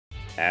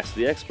Ask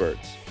the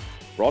Experts.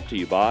 Brought to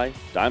you by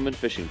Diamond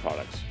Fishing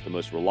Products, the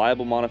most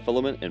reliable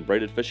monofilament and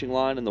braided fishing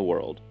line in the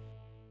world.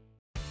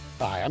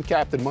 Hi, I'm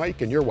Captain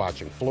Mike, and you're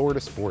watching Florida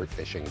Sport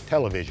Fishing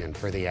television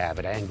for the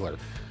avid angler.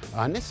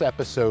 On this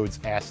episode's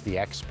Ask the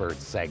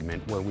Experts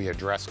segment, where we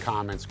address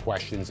comments,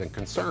 questions, and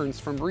concerns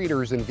from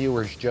readers and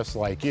viewers just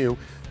like you,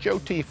 Joe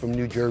T. from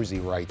New Jersey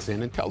writes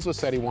in and tells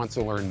us that he wants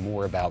to learn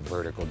more about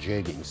vertical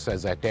jigging.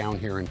 Says that down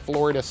here in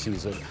Florida,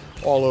 sees it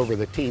all over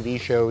the TV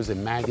shows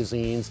and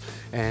magazines,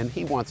 and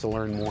he wants to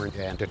learn more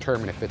and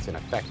determine if it's an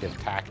effective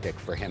tactic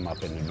for him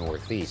up in the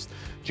Northeast.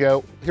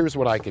 Joe, here's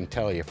what I can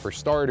tell you. For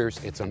starters,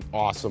 it's an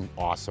awesome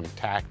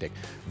tactic.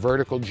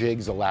 Vertical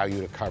jigs allow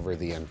you to cover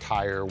the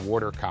entire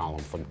water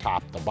column from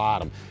top to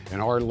bottom. In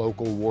our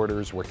local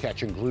waters, we're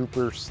catching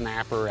grouper,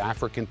 snapper,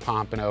 African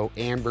pompano,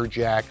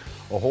 amberjack,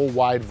 a whole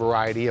wide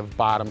variety of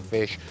bottom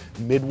fish,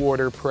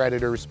 midwater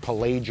predators,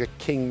 pelagic,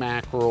 king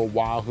mackerel,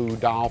 wahoo,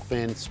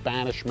 dolphin,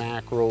 Spanish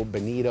mackerel,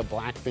 bonita,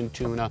 blackfin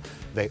tuna.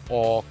 They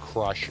all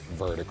crush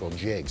vertical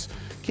jigs.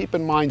 Keep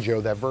in mind,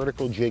 Joe, that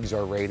vertical jigs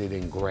are rated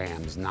in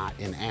grams, not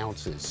in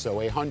ounces.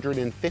 So a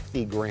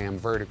 150-gram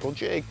vertical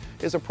jig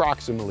is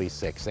approximately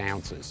 6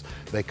 ounces.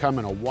 They come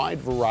in a wide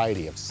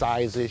variety of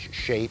sizes,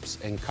 shapes,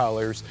 and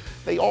colors.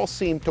 They all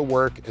seem to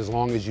work as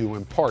long as you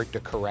impart the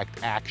correct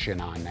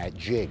action on that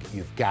jig.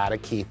 You've got to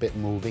keep it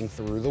moving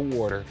through the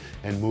water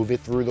and move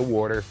it through the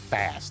water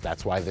fast.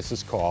 That's why this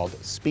is called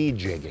speed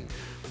jigging.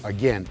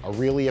 Again, a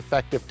really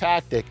effective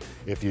tactic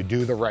if you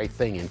do the right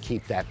thing and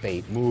keep that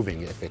bait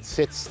moving. If it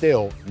sits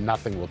still,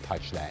 nothing will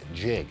touch that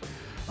jig.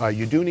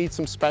 You do need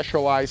some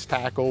specialized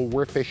tackle.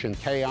 We're fishing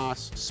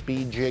Chaos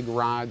speed jig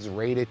rods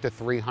rated to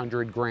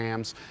 300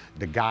 grams.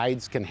 The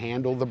guides can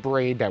handle the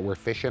braid that we're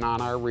fishing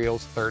on our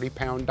reels,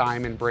 30-pound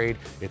diamond braid.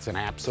 It's an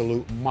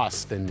absolute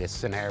must in this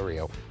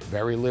scenario.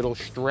 Very little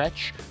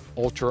stretch,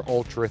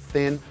 ultra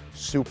thin,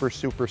 super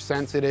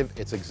sensitive.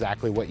 It's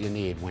exactly what you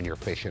need when you're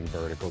fishing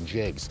vertical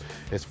jigs.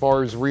 As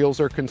far as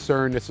reels are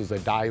concerned, this is a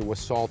Daiwa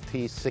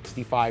Salty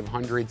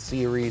 6500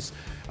 series.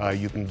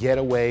 You can get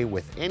away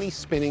with any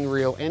spinning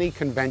reel, any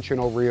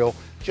conventional reel.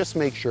 Just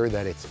make sure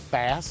that it's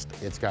fast,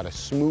 it's got a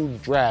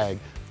smooth drag,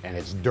 and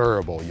it's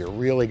durable. You're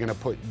really gonna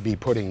be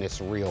putting this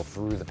reel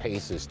through the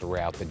paces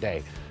throughout the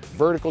day.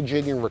 Vertical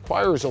jigging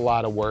requires a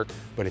lot of work,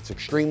 but it's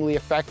extremely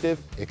effective,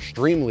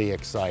 extremely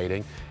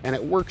exciting, and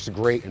it works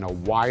great in a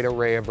wide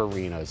array of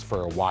arenas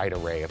for a wide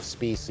array of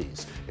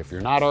species. If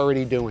you're not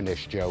already doing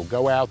this, Joe,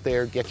 go out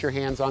there, get your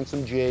hands on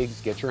some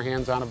jigs, get your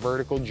hands on a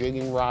vertical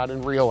jigging rod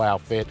and reel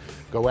outfit,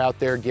 go out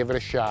there, give it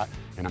a shot,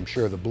 and I'm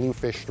sure the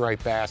bluefish,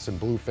 striped bass, and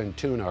bluefin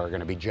tuna are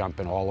gonna be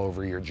jumping all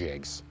over your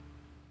jigs.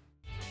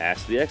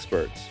 Ask the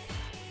Experts.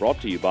 Brought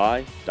to you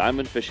by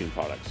Diamond Fishing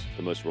Products,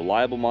 the most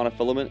reliable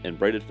monofilament and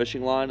braided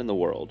fishing line in the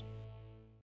world.